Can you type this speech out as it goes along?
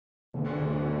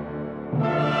Hey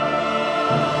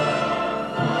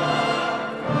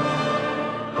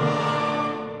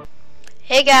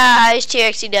guys,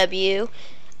 trexcw.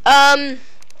 I'm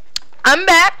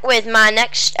back with my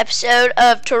next episode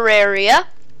of Terraria.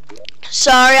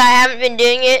 Sorry I haven't been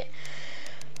doing it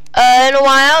in a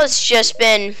while. It's just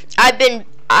been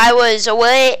I was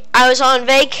away. I was on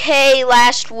vacay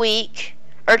last week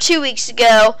or 2 weeks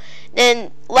ago.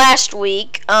 Then last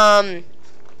week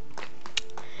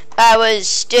I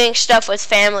was doing stuff with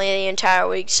family the entire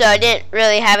week, so I didn't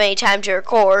really have any time to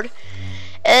record.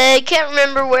 I can't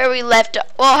remember where we left.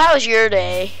 Well, how was your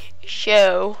day?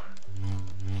 Show.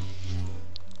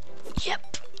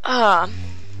 Yep.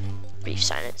 Brief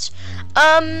silence.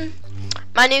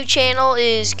 My new channel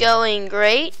is going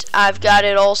great. I've got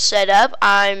it all set up.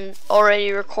 I'm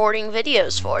already recording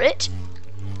videos for it.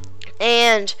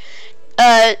 And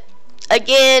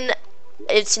again,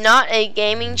 it's not a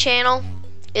gaming channel.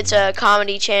 It's a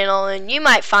comedy channel, and you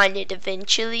might find it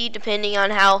eventually, depending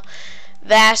on how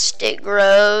vast it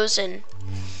grows. And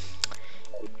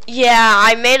yeah,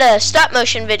 I made a stop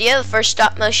motion video, the first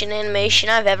stop motion animation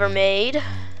I've ever made.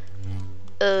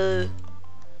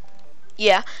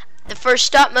 Yeah, the first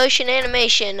stop motion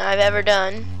animation I've ever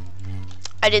done.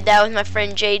 I did that with my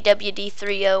friend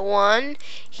JWD301.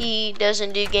 He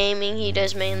doesn't do gaming, he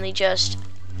does mainly just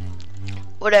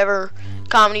whatever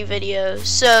comedy videos.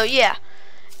 So yeah,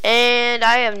 and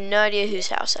I have no idea whose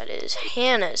house that is.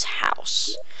 Hannah's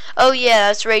house. Oh yeah,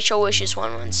 that's Rachel Wishes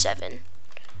 117.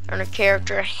 And her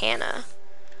character Hannah.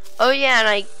 Oh yeah, and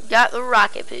I got the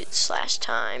rocket boots last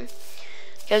time,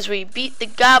 because we beat the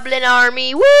goblin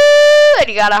army. Woo! And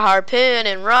you got a harpoon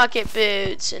and rocket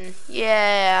boots, and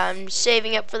yeah, I'm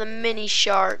saving up for the mini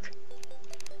shark.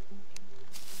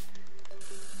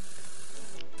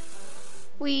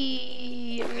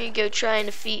 I'm gonna go try and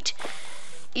defeat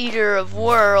Eater of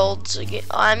Worlds.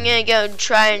 I'm gonna go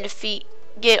try and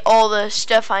get all the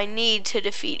stuff I need to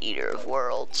defeat Eater of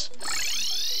Worlds.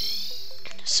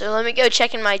 So let me go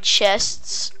check in my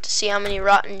chests to see how many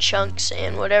rotten chunks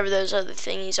and whatever those other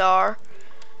thingies are.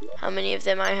 How many of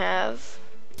them I have.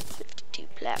 52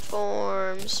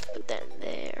 platforms. Put that in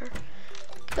there.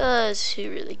 Because who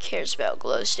really cares about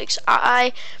glow sticks?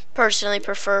 I personally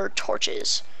prefer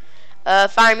torches.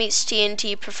 Fire Meets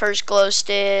TNT prefers glow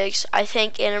sticks. I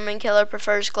think Enderman Killer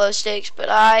prefers glow sticks, but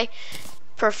I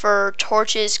prefer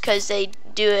torches because they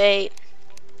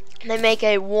make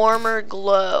a warmer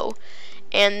glow,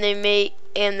 and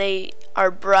they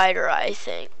are brighter, I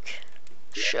think.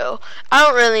 So I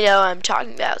don't really know what I'm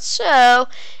talking about. So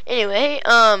anyway,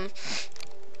 I'm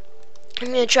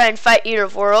gonna try and fight Eater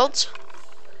of Worlds.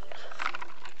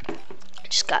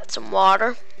 Just got some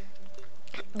water,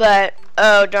 but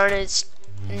oh darn it, it's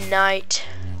night.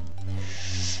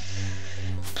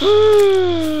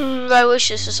 I wish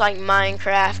this was like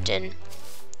Minecraft and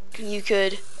you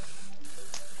could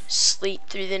sleep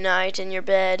through the night in your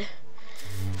bed.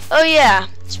 Oh yeah,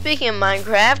 speaking of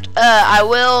Minecraft, I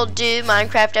will do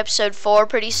Minecraft episode 4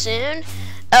 pretty soon.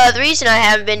 The reason I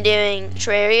haven't been doing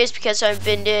Terraria is because I've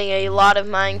been doing a lot of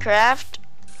Minecraft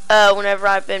whenever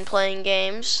I've been playing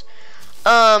games.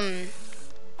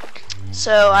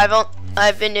 So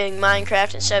I've been doing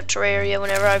Minecraft instead of Terraria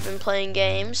whenever I've been playing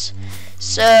games.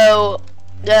 So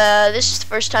this is the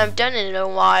first time I've done it in a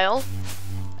while.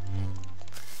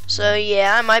 So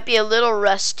yeah, I might be a little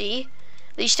rusty.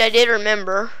 At least I did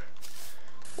remember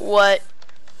what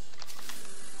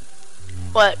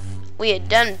we had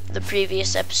done the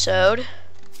previous episode.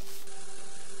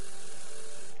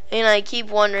 And I keep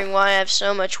wondering why I have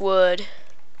so much wood.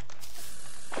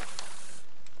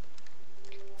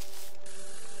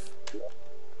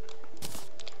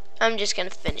 I'm just gonna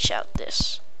finish out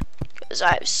this, because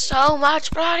I have so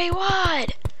much bloody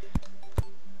wood.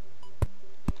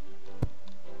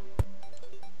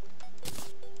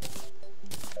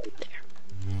 There.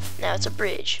 Now it's a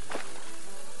bridge.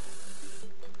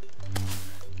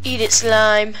 Eat it,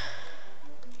 slime.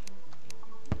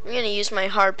 I'm gonna use my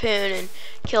harpoon and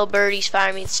kill birdies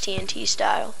Fire Meets TNT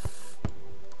style.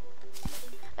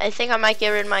 I think I might get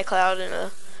rid of my cloud in a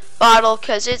bottle,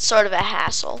 because it's sort of a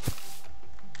hassle.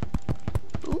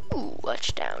 Ooh,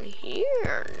 what's down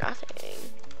here? Nothing.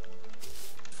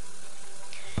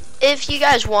 If you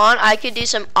guys want, I could do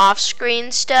some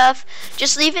off-screen stuff.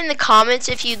 Just leave in the comments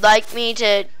if you'd like me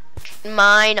to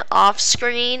mine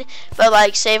off-screen, but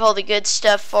like save all the good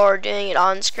stuff for doing it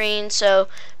on-screen. So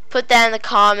put that in the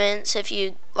comments if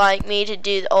you'd like me to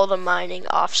do all the mining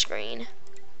off-screen.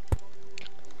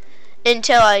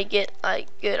 Until I get like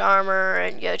good armor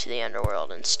and go to the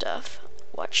underworld and stuff.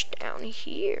 What's down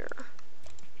here?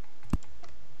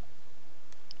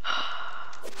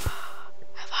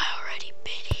 Have I already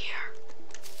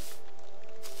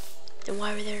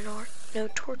why were there no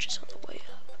torches on the way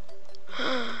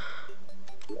up?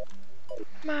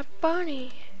 My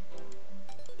bunny.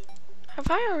 Have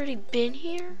I already been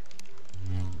here?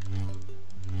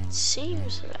 It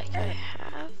seems like I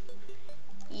have.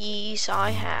 Yes,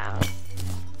 I have.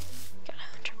 Got a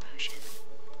hunter potion.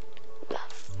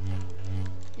 Buff.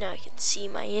 Now I can see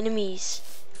my enemies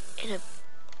in a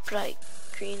bright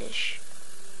greenish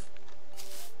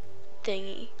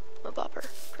thingy. A bopper.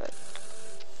 Crud.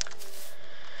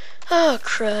 Oh,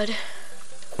 crud.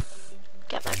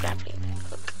 Got my grappling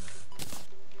hook.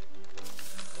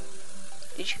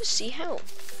 Did you see how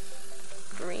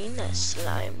green that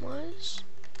slime was?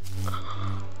 No.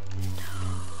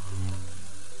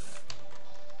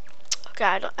 Okay,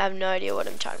 I have no idea what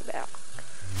I'm talking about.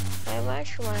 I want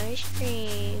some ice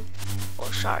cream.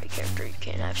 Oh, sorry, character, you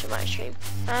can't have some ice cream.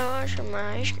 I want some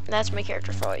ice cream. That's my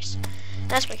character voice.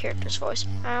 That's my character's voice.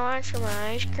 I want some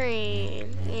ice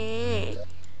cream. Yeah.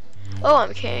 Oh,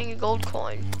 I'm carrying a gold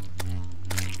coin.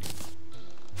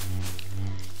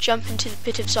 Jump into the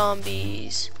pit of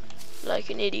zombies like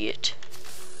an idiot.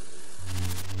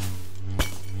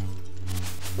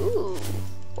 Ooh,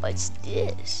 what's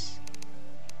this?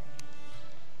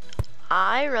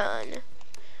 Iron.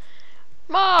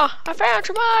 Ma, I found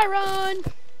some iron.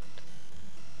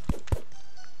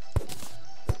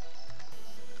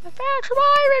 I found some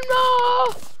iron,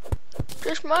 Ma.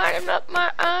 Just mining up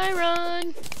my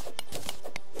iron.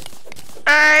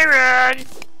 Iron.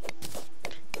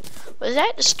 Was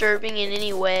that disturbing in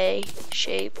any way,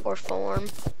 shape, or form?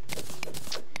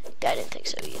 I didn't think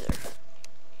so either.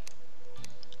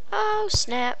 Oh,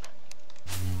 snap.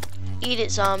 Eat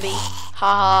it, zombie. Ha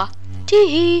ha.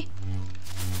 Tee.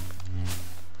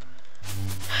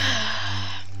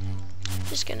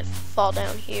 Just gonna fall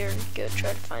down here and go try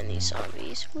to find these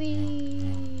zombies.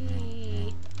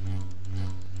 Whee!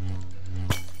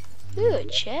 Ooh, a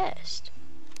chest.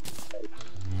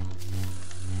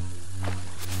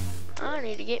 I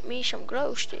need to get me some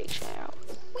glow sticks out.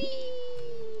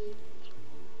 Whee!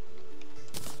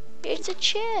 It's a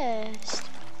chest.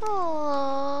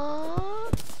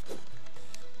 Aww.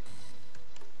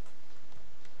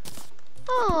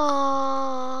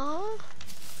 Aww.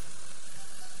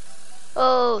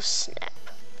 Oh, snap.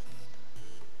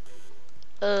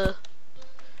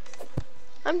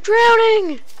 I'm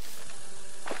drowning!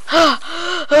 Oh,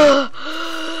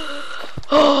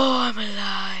 I'm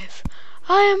alive.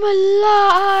 I am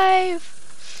alive.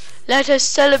 Let us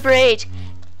celebrate.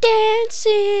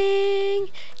 Dancing,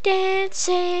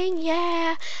 dancing,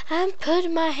 yeah. I'm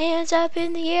putting my hands up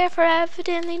in the air for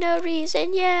evidently no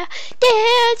reason, yeah.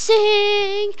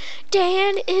 Dancing,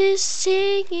 Dan is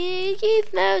singing.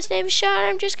 Even though his name is Sean,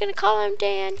 I'm just gonna call him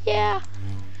Dan, yeah.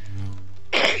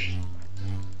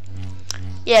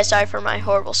 Yeah, sorry for my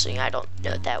horrible singing. I don't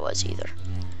know what that was either.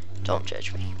 Don't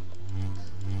judge me.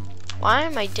 Why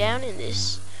am I down in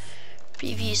this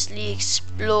previously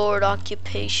explored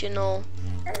occupational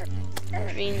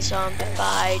green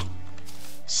zombified,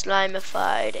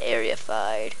 slimified,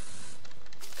 areafied?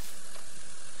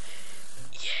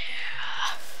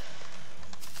 Yeah.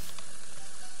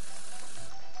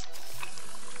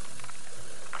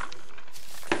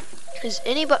 Is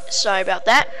anybody, sorry about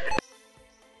that.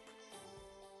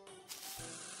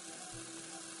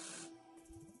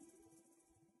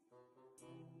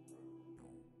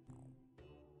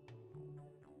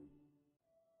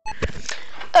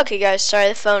 Okay guys, sorry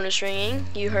the phone was ringing.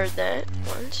 You heard that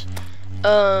once.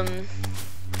 I'm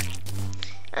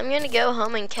gonna go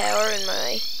home and cower in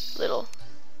my little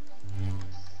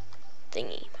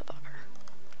thingy.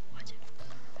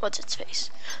 What's its face?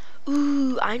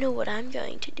 Ooh, I know what I'm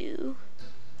going to do.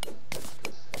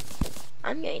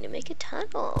 I'm going to make a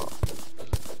tunnel.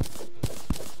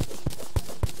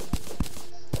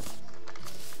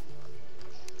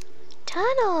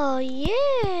 Tunnel,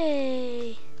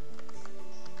 yay!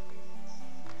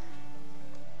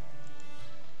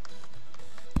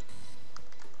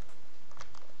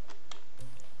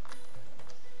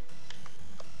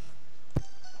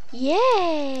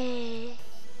 Yay!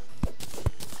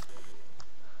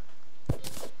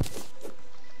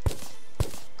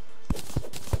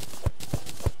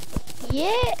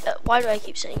 Yeah! Why do I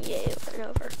keep saying yay over and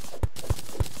over?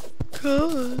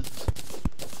 'Cause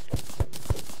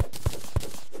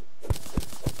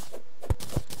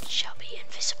it shall be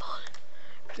invisible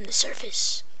from the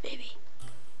surface, maybe.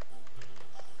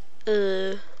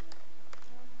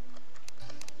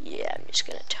 Yeah, I'm just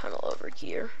gonna tunnel over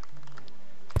here.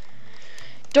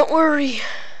 Don't worry,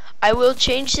 I will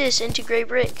change this into gray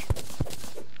brick.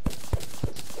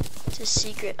 It's a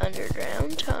secret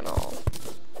underground tunnel.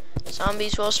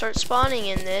 Zombies will start spawning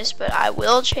in this, but I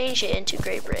will change it into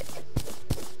gray brick.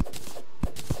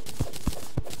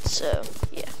 So,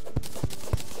 yeah.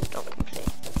 Don't complain.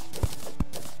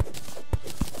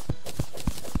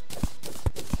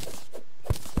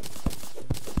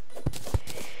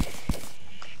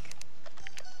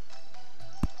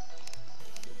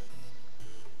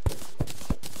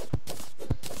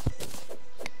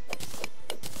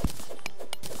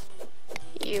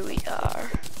 Here we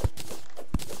are.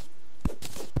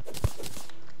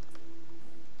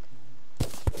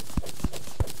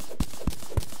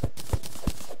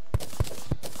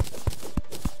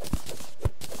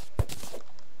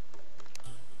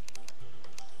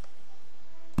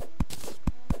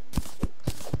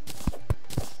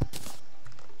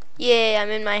 Yeah, I'm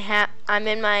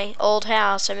in my old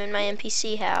house. I'm in my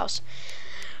NPC house.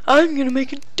 I'm gonna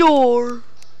make a door.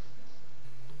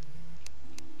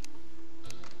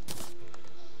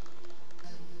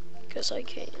 Because I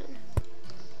can.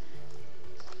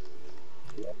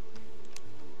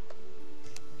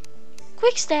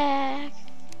 Quick stack.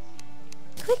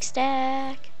 Quick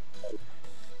stack.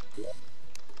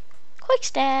 Quick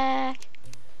stack.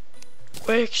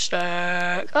 Quick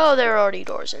stack. Oh, there are already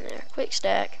doors in there. Quick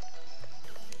stack.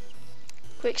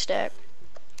 Quick stack.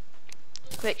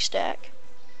 Quick stack.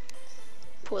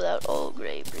 Pull out all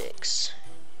gray bricks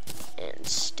and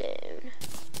stone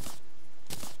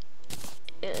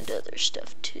and other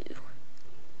stuff too.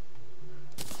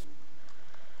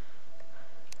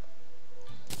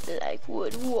 Like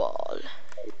wood wall.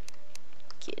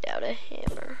 Get out a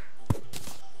hammer.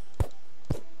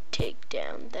 Take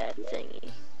down that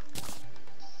thingy.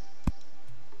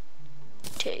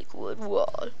 Take wood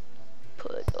wall.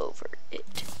 Put over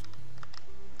it.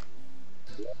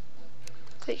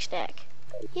 Quick stack.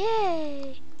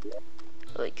 Yay!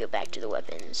 Wait, go back to the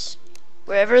weapons.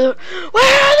 Where are the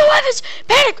weapons?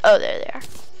 Panic! Oh, there they are.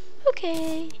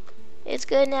 Okay. It's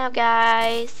good now,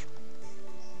 guys.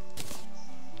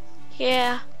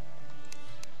 Yeah.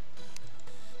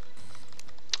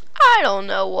 I don't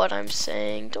know what I'm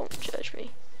saying. Don't judge me.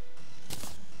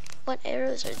 What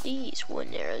arrows are these?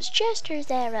 Wooden arrows. Jester's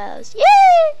arrows.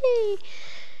 Yay!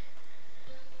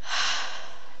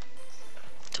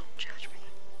 Don't judge me.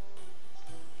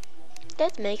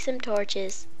 Let's make some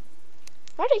torches.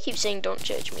 Why do I keep saying don't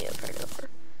judge me over and over?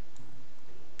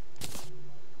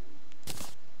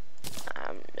 I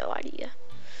have no idea.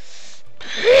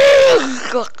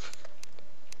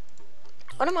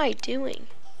 What am I doing?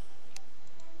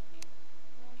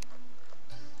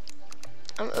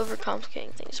 I'm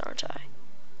overcomplicating things, aren't I?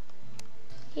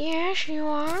 Yes, you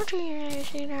are,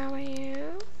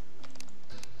 trexcw.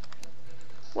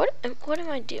 What am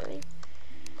I doing?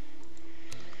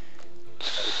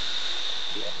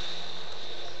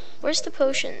 Where's the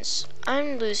potions?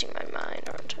 I'm losing my mind,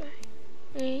 aren't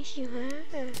I? Yes, you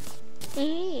are.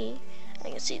 I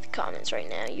can see the comments right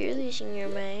now. You're losing your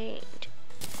mind.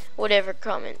 Whatever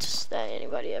comments that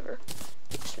anybody ever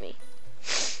gives me.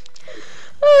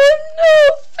 I have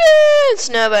no fans!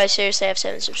 No, but I seriously have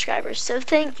 7 subscribers, so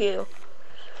thank you.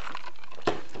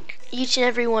 Each and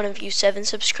every one of you 7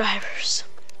 subscribers.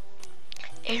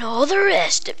 And all the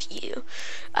rest of you.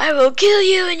 I will kill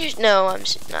you and your... No, I'm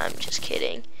just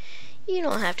kidding. You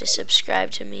don't have to subscribe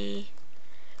to me.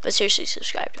 But seriously,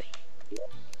 subscribe to me.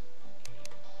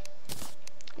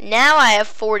 Now I have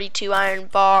 42 iron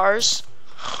bars.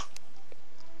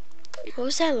 What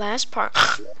was that last part?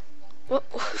 What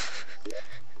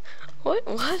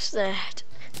was that?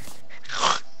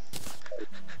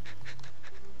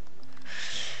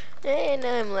 And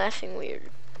I'm laughing weird.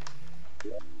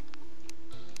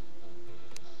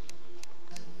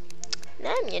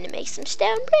 Now I'm gonna make some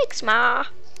stone bricks, Ma.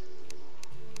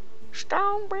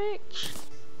 Stone bricks.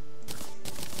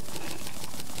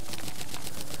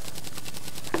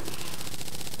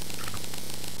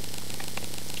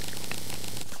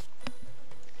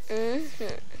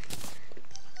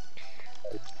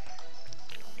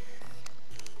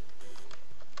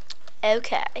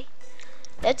 Okay,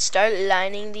 let's start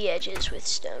lining the edges with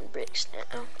stone bricks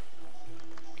now.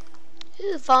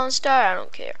 Ooh, fallen star, I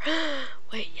don't care.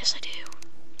 Wait, yes I do.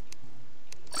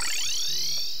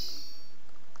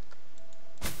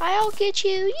 I'll get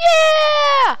you,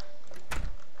 yeah!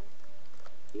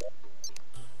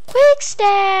 Quick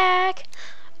stack!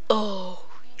 Oh,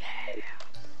 yeah.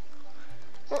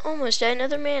 Well, almost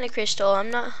another mana crystal. I'm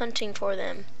not hunting for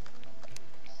them.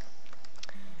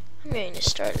 I'm going to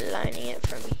start lining it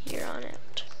from here on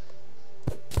out.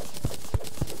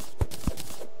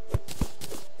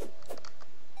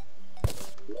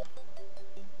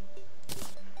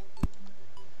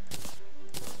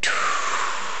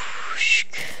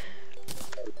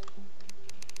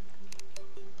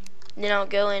 Then I'll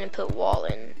go in and put wall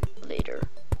in later.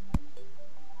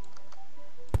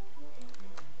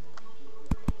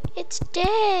 It's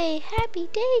day! Happy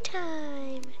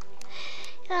daytime!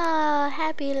 Ah,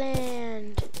 happy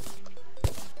land.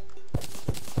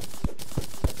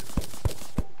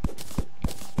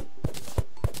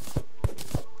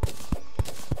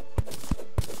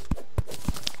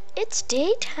 It's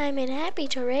daytime in happy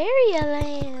Terraria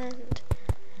land.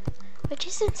 Which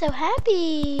isn't so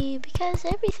happy because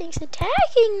everything's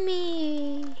attacking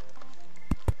me.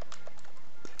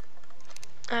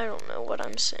 I don't know what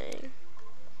I'm saying.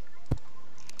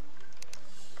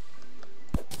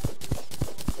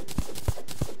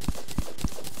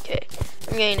 Okay,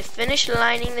 I'm going to finish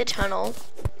lining the tunnel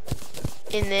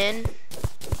and then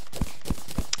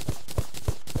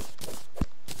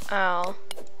I'll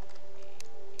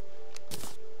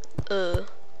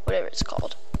whatever it's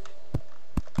called.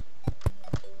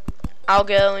 I'll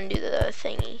go and do the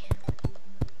thingy.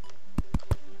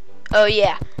 Oh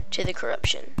yeah, to the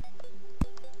corruption.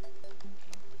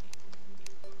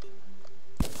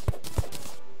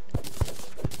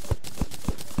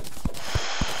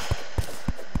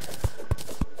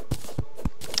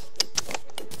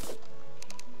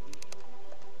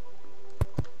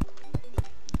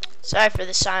 Sorry for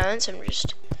the silence, I'm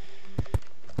just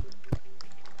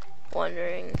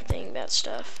wondering, thinking about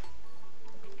stuff.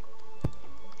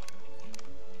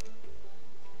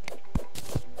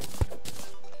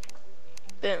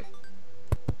 Boom.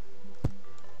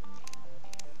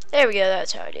 There we go,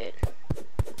 that's how I do it.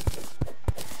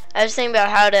 I was thinking about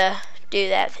how to do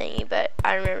that thingy, but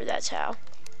I remember that's how.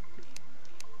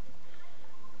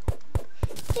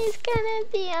 It's gonna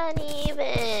be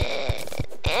uneven.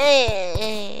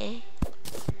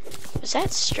 Was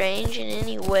that strange in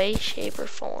any way, shape, or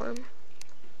form?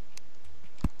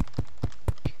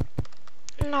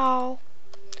 No.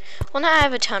 Well, now I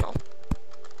have a tunnel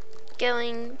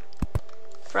going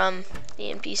from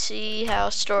the NPC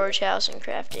house, storage house, and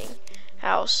crafting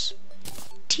house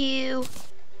to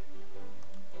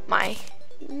my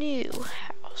new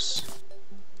house.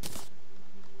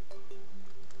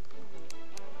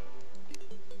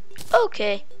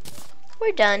 Okay,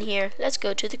 we're done here. Let's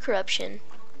go to the corruption.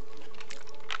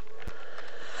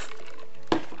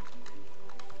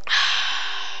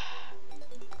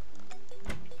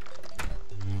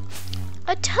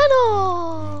 A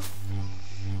tunnel!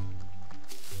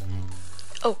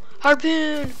 Oh,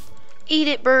 harpoon! Eat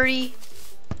it, birdie!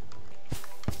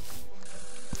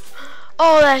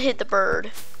 Oh, that hit the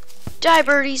bird. Die,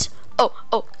 birdies!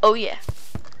 Oh yeah.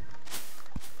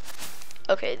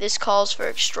 Okay, this calls for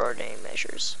extraordinary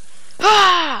measures.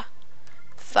 Ah!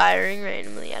 Firing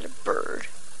randomly at a bird.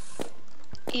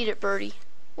 Eat it, birdie.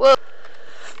 Whoa!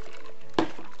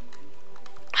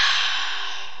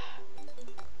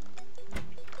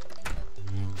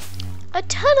 A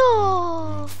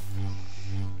tunnel!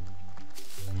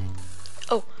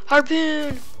 Oh,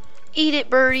 harpoon! Eat it,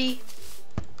 birdie!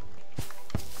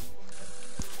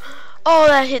 Oh,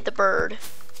 that hit the bird.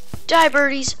 Die,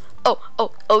 birdies!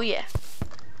 Oh yeah.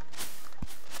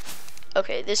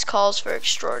 Okay, this calls for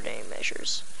extraordinary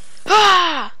measures.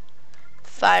 Ah!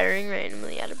 Firing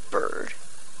randomly at a bird.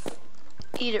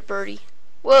 Eat it, birdie.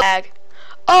 Whoa! Lag.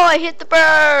 Oh, I hit the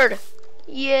bird!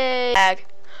 Yay! Lag.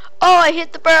 Oh, I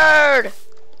hit the bird!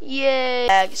 Yay!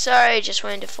 Lag. Sorry, I just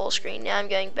went into full screen. Now I'm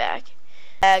going back.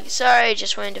 Lag. Sorry, I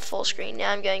just went into full screen.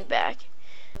 Now I'm going back.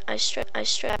 I strap.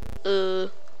 There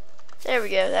we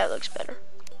go. That looks better.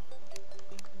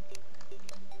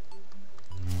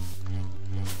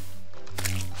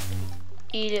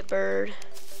 Eat it, bird.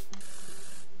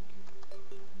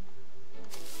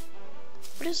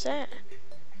 What is that?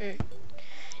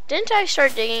 Didn't I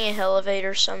start digging an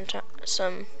elevator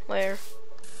somewhere?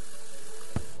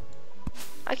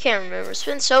 I can't remember. It's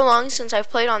been so long since I've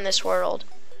played on this world.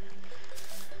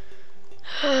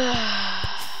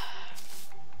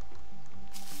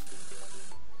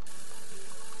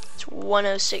 It's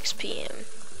 1:06 p.m.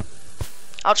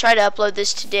 I'll try to upload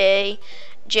this today,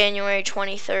 January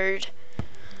 23rd.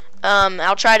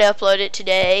 I'll try to upload it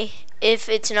today. If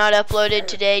it's not uploaded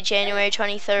today, January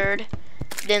 23rd,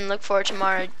 then look for it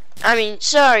tomorrow. I mean,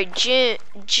 sorry, July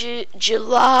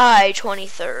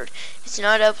 23rd. If it's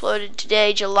not uploaded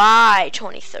today, July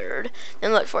 23rd,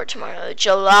 then look for it tomorrow,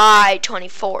 July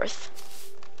 24th.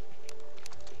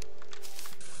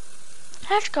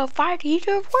 Let's go fight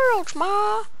Eater of Worlds,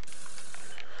 Ma.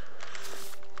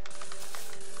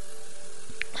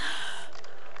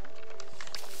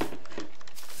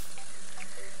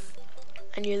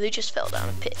 I nearly just fell down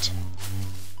a pit.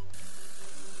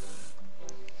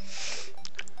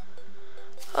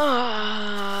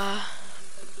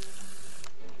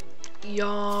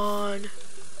 Yawn.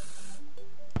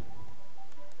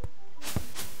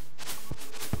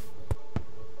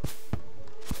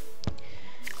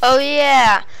 Oh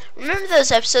yeah, remember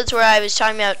those episodes where I was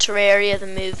talking about Terraria the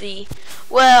movie?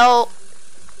 Well,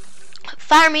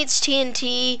 Fire Meets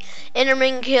TNT,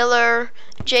 Enderman Killer,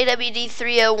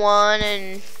 JWD301,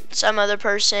 and some other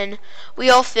person, we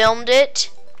all filmed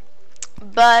it,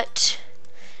 but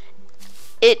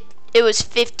it was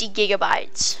 50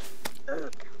 gigabytes.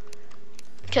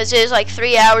 Because it was like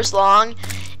 3 hours long.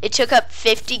 It took up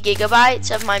 50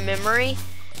 gigabytes of my memory,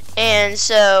 and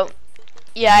so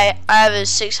yeah, I have a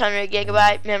 600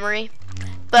 gigabyte memory,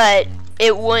 but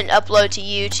it wouldn't upload to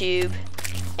YouTube,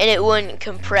 and it wouldn't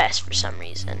compress for some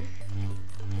reason.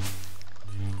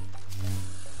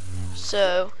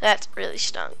 So that really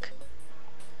stunk.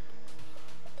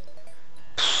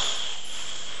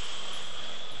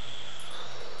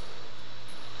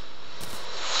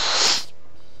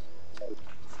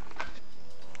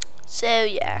 So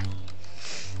yeah,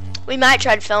 we might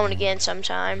try to film it again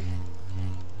sometime.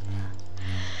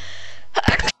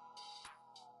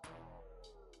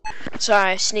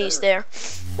 Sorry, I sneezed there.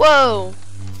 Whoa!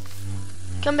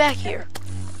 Come back here.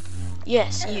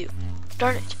 Yes, you.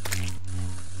 Darn it.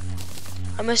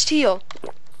 I must heal.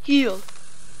 Heal.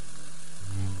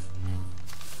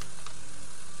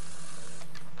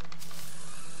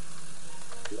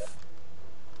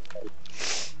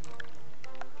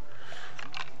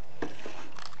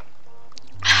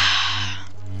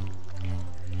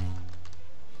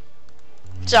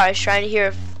 Sorry, I was trying to hear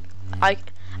if I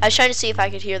was trying to see if I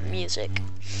could hear the music.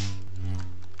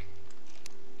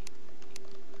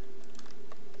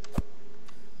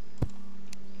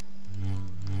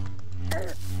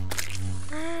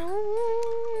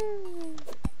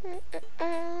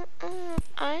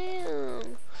 I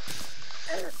am.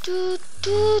 Do,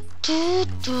 do, do,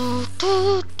 do,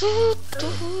 do, do,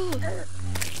 do.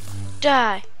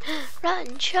 Die.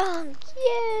 Rotten chunk.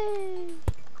 Yay.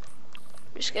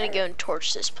 I'm just gonna go and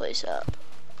torch this place up.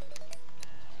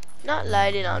 Not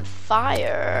light it on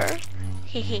fire.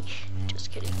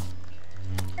 Just kidding.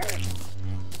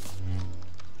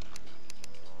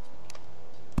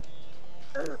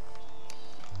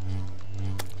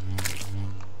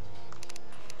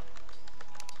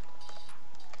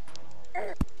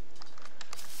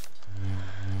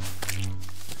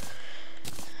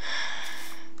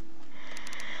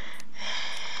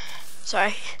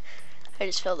 Sorry, I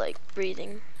just felt like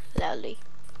breathing loudly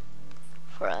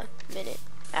for a minute,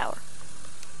 hour,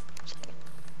 second,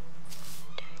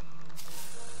 day,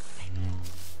 maybe.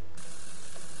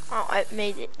 Oh, I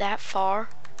made it that far.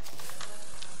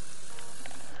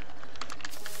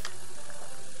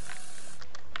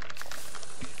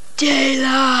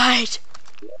 Daylight!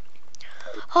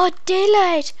 Oh,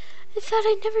 daylight! I thought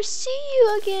I'd never see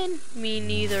you again. Me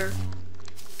neither.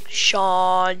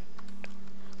 Sean.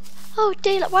 Oh,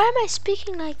 daylight. Why am I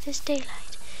speaking like this,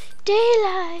 daylight?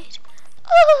 Daylight.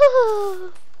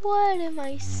 Oh, what am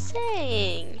I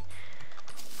saying?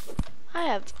 I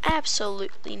have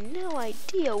absolutely no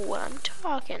idea what I'm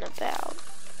talking about.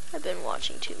 I've been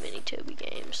watching too many Toby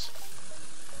games.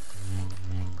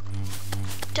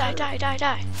 Die, die, die,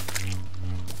 die.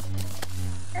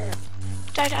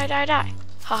 Die, die, die, die.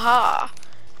 Haha.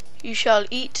 You shall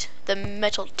eat the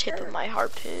metal tip of my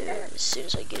harpoon as soon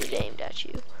as I get it aimed at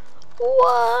you.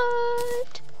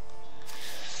 What?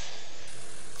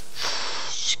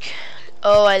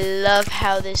 Oh, I love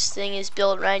how this thing is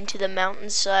built right into the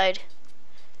mountainside.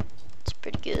 It's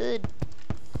pretty good.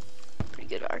 Pretty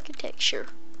good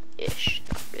architecture-ish,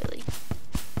 not really.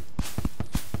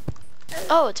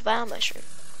 Oh, it's a bio mushroom.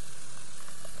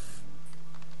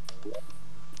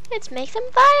 Let's make some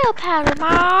bio powder,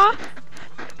 Ma.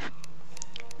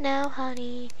 Now,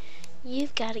 honey,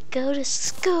 you've got to go to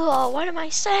school. What am I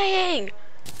saying?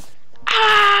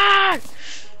 Ah!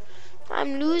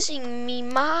 I'm losing me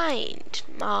mind,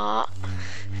 Ma.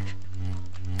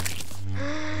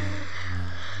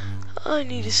 I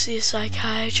need to see a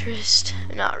psychiatrist.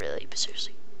 Not really, but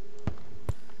seriously.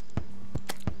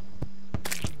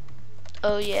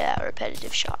 Oh yeah,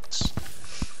 repetitive shots.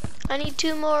 I need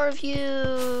 2 more of you.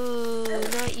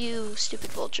 Not you,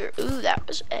 stupid vulture. Ooh, that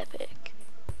was epic.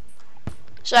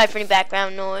 Sorry for any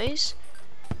background noise.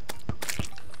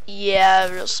 Yeah,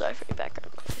 real sorry for any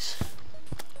background noise.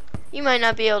 You might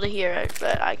not be able to hear it,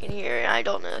 but I can hear it. I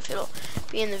don't know if it'll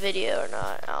be in the video or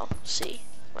not. I'll see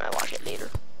when I watch it later.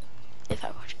 If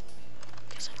I watch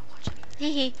it. Guess I don't watch it.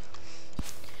 Hehe.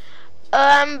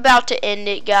 I'm about to end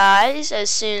it, guys. As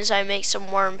soon as I make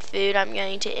some worm food, I'm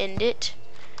going to end it.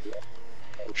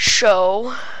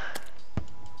 So,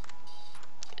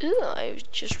 ooh, I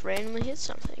just randomly hit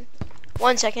something.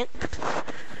 1 second.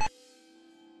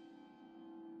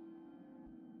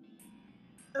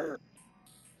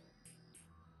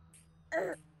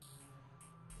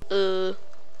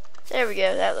 There we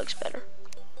go, that looks better.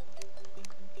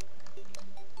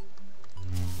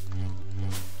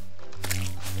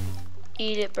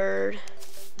 Eat it, bird.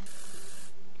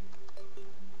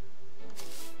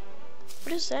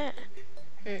 What is that?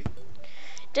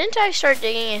 Didn't I start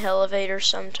digging an elevator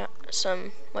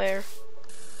somewhere?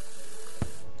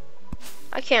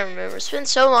 I can't remember. It's been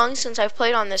so long since I've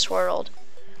played on this world.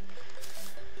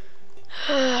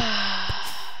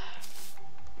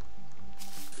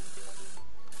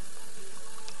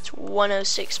 It's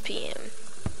 1:06 p.m.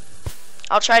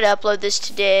 I'll try to upload this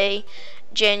today,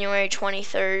 January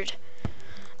 23rd.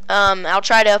 I'll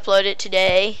try to upload it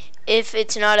today. If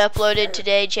it's not uploaded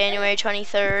today, January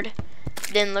 23rd,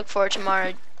 then look for it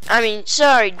tomorrow.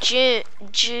 Sorry, July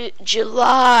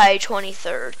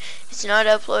 23rd. If it's not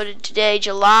uploaded today,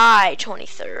 July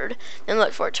 23rd, then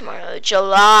look for it tomorrow,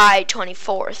 July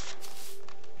 24th.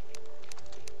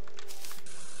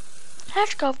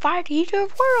 Let's go fight Eater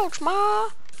of Worlds, Ma.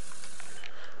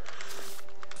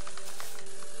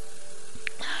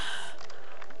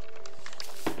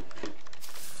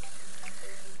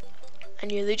 I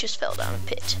nearly just fell down a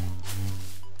pit.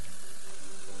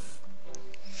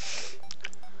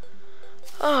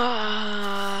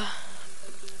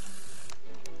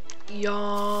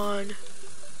 Yawn.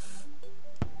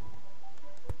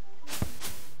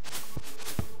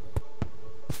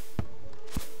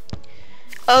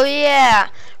 Oh yeah,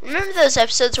 remember those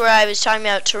episodes where I was talking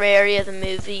about Terraria the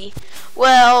movie?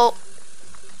 Well,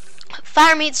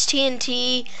 Fire Meets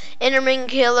TNT, Enderman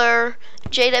Killer,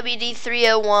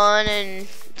 JWD301, and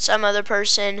some other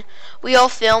person, we all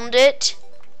filmed it,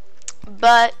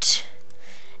 but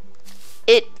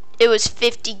it was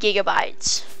 50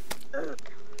 gigabytes.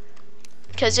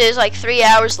 Because it was like 3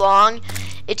 hours long,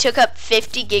 it took up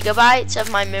 50 gigabytes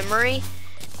of my memory,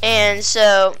 and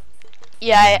so,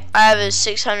 yeah, I have a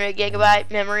 600 gigabyte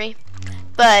memory,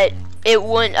 but it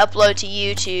wouldn't upload to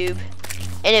YouTube,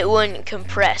 and it wouldn't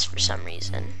compress for some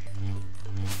reason.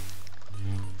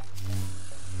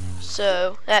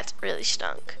 So, that really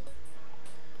stunk.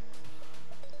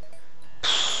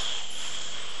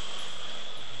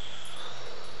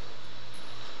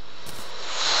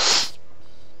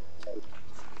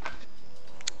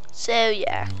 So,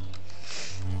 yeah.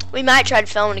 We might try to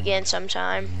film it again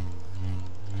sometime.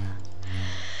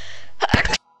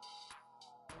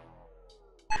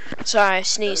 Sorry, I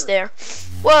sneezed there.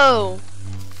 Whoa!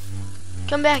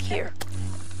 Come back here.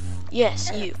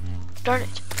 Yes, you. Darn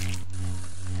it.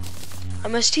 I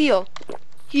must heal.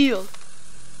 Heal.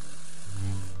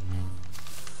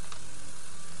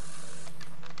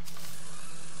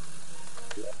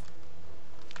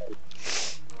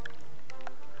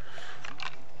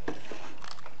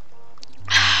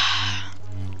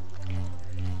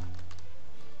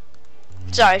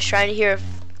 Sorry, I was trying to hear if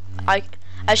I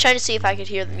was trying to see if I could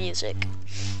hear the music.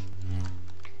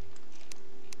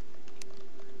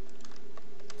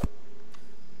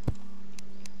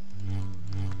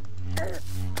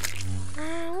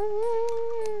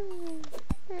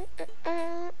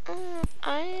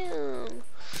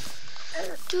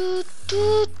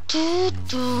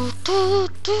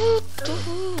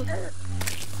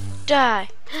 Die.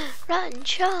 Rotten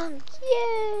chunk.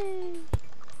 Yay.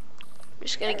 I'm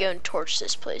just gonna go and torch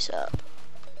this place up.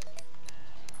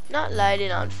 Not light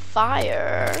it on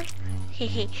fire.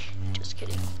 Just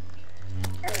kidding.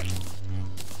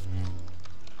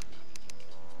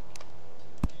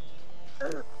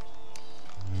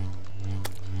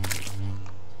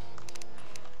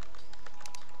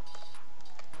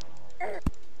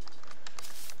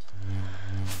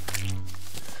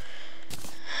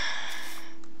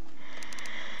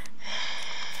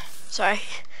 Sorry,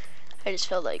 I just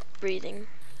felt like breathing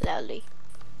loudly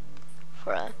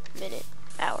for a minute,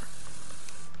 hour.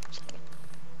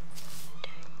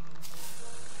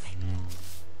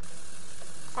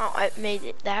 Oh, I made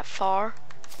it that far.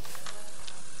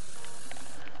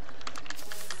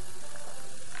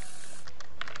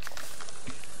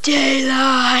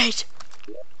 Daylight!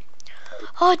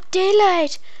 Oh,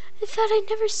 daylight! I thought I'd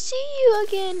never see you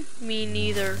again. Me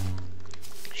neither.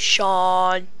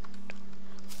 Sean.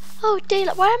 Oh,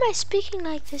 daylight. Why am I speaking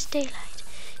like this, daylight?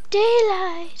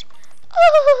 Daylight.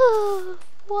 Oh,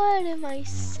 what am I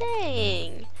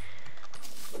saying?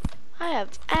 I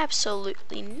have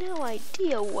absolutely no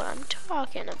idea what I'm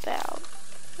talking about.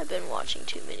 I've been watching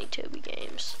too many Toby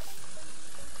games.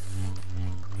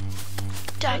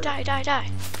 Die, die, die,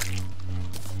 die.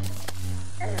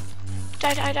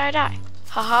 Die, die, die, die.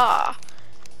 Haha.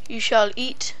 You shall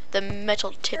eat the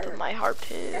metal tip of my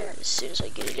harpoon as soon as I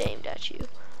get it aimed at you.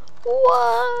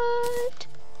 What?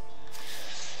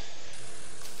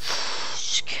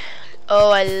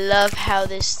 Oh, I love how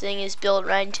this thing is built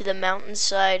right into the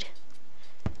mountainside.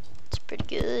 It's pretty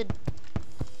good.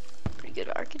 Pretty good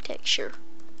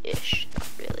architecture-ish,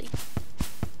 really.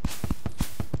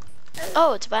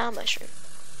 Oh, it's a bio mushroom.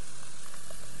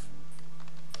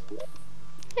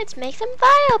 Let's make some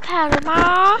bio powder,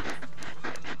 Ma.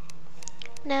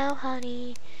 Now,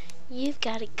 honey, you've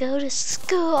got to go to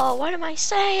school. What am I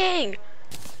saying?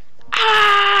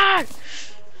 Ah!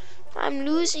 I'm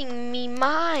losing me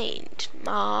mind,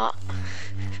 Ma.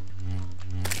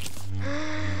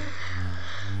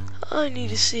 I need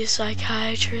to see a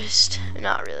psychiatrist.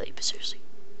 Not really, but seriously.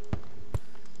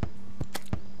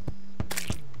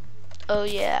 Oh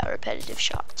yeah, repetitive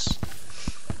shots.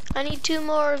 I need 2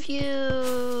 more of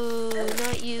you.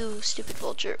 Not you, stupid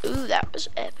vulture. Ooh, that was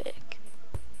epic.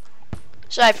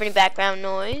 Sorry for any background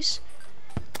noise.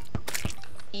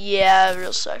 Yeah,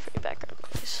 real sorry for any background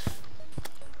noise.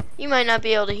 You might not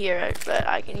be able to hear it, but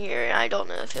I can hear it. I don't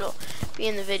know if it'll be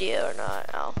in the video or not.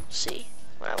 I'll see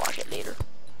when I watch it later.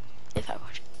 If I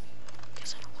watch it.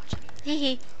 Guess I don't watch it.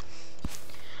 Hehe.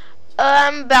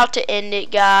 I'm about to end it,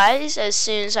 guys. As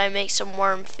soon as I make some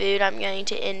worm food, I'm going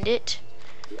to end it.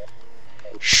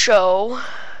 So,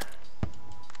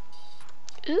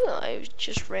 ooh, I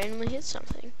just randomly hit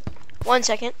something. 1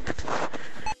 second.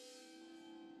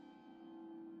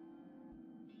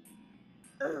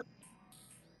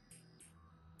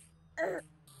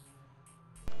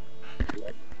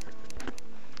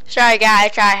 Sorry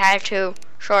guys, I had to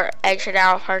sort of exit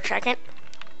out for a second.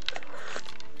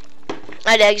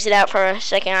 I had to exit out for a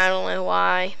second, I don't know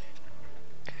why.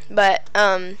 But,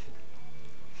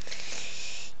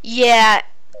 yeah,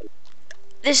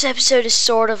 this episode is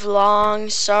sort of long,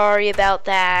 sorry about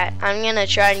that. I'm gonna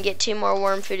try and get 2 more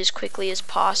worm food as quickly as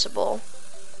possible.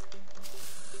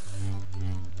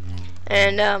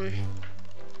 And,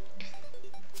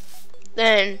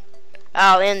 then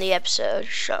I'll end the episode,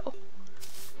 so.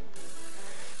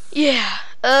 Yeah,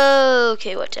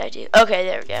 okay, what did I do? Okay,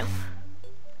 there we go.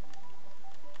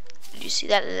 Did you see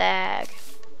that lag?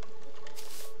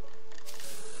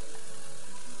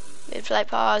 Mid-flight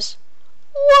pause.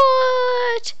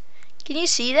 What? Can you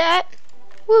see that?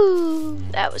 Woo!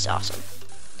 That was awesome.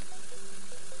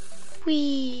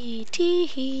 Wee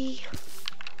tee.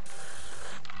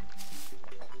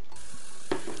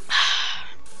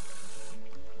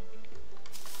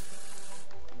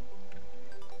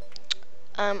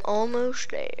 I'm almost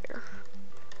there.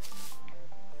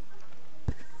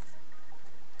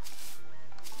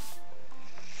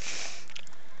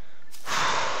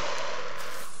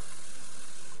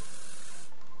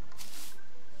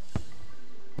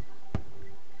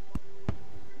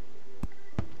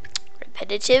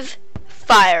 Repetitive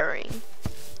firing.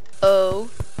 Oh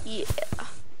yeah.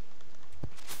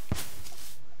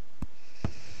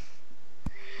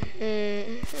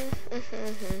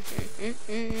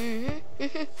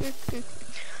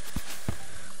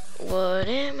 What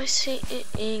am I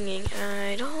singing?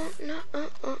 I don't know.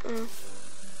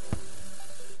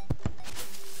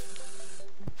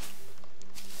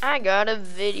 I got a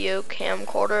video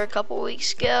camcorder a couple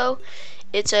weeks ago.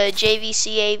 It's a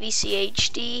JVC AVC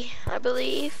HD, I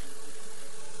believe.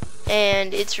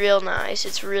 And it's real nice.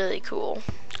 It's really cool.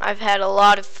 I've had a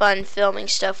lot of fun filming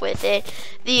stuff with it.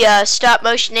 The stop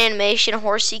motion animation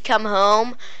Horsey Come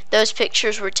Home, those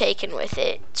pictures were taken with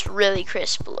it. It's really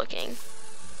crisp looking.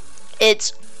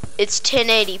 It's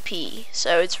 1080p,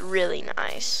 so it's really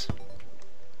nice.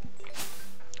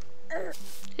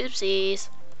 Oopsies.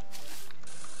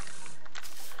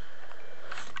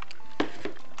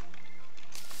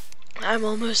 I'm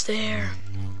almost there.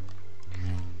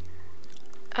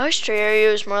 I wish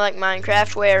Terraria was more like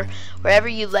Minecraft, where wherever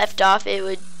you left off, it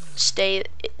would stay.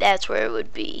 That's where it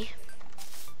would be.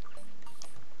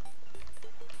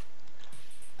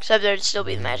 Except there'd still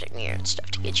be the magic mirror and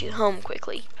stuff to get you home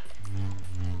quickly.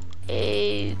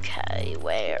 Okay,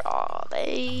 where are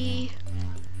they?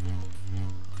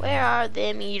 Where are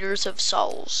them eaters of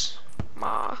souls?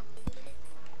 Ma.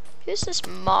 Who's this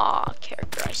Ma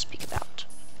character I speak about?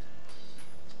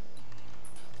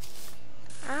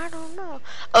 I don't know.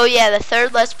 Oh yeah, the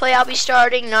 3rd Let's Play I'll be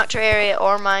starting, not Terraria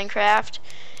or Minecraft.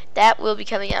 That will be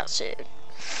coming out soon.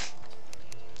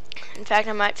 In fact,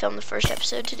 I might film the 1st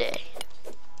episode today.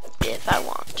 If I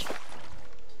want.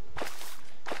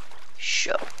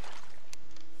 Sure.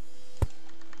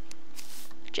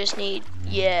 Just need,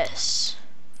 yes.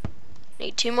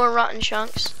 Need 2 more rotten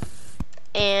chunks.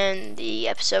 And the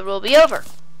episode will be over.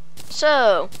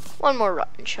 So, 1 more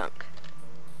rotten chunk.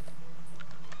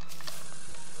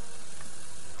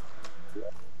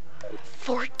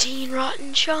 14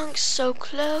 rotten chunks, so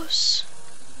close.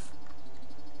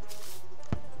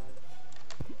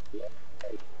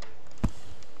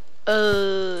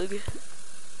 Ugh.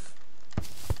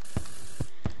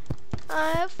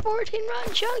 I have 14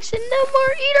 rotten chunks and no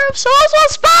more Eater of Souls will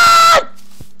spawn!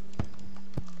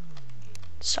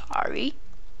 Sorry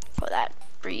for that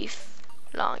brief,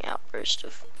 long outburst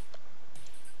of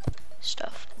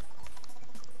stuff.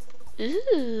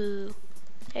 Ooh,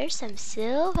 there's some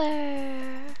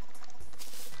silver.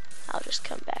 I'll just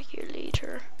come back here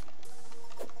later.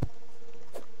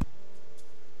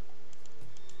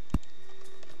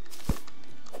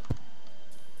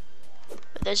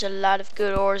 But there's a lot of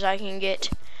good ores I can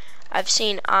get. I've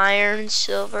seen iron,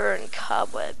 silver, and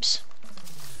cobwebs.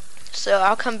 So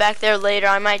I'll come back there later.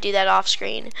 I might do that off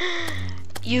screen.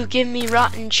 You give me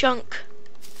rotten chunk.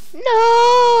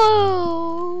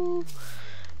 No!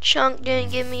 Chunk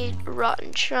didn't give me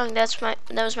rotten chunk. That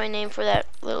was my name for that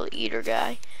little eater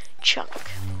guy.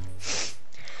 Chunk.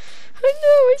 I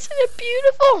know, isn't it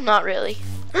beautiful? Not really.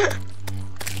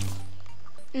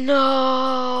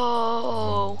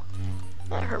 No!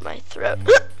 That hurt my throat.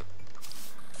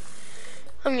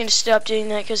 I'm gonna stop doing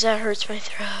that because that hurts my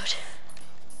throat.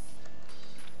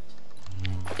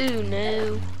 Ooh,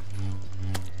 no.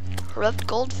 Corrupt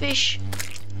goldfish.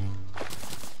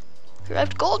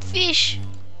 Corrupt goldfish.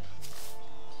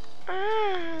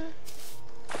 Ah.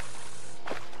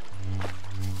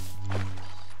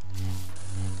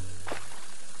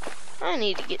 I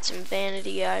need to get some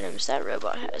vanity items. That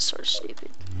robot hat is sort of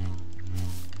stupid.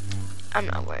 I'm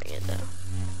not wearing it though.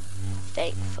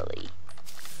 Thankfully.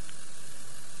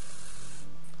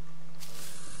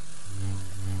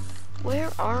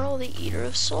 Where are all the Eater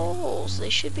of Souls? They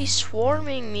should be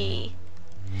swarming me.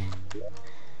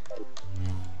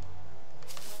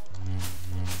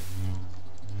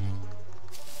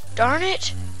 Darn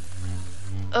it.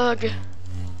 Ugh.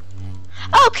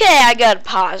 Okay, I gotta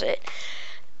pause it.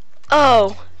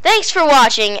 Oh, thanks for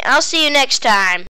watching. I'll see you next time.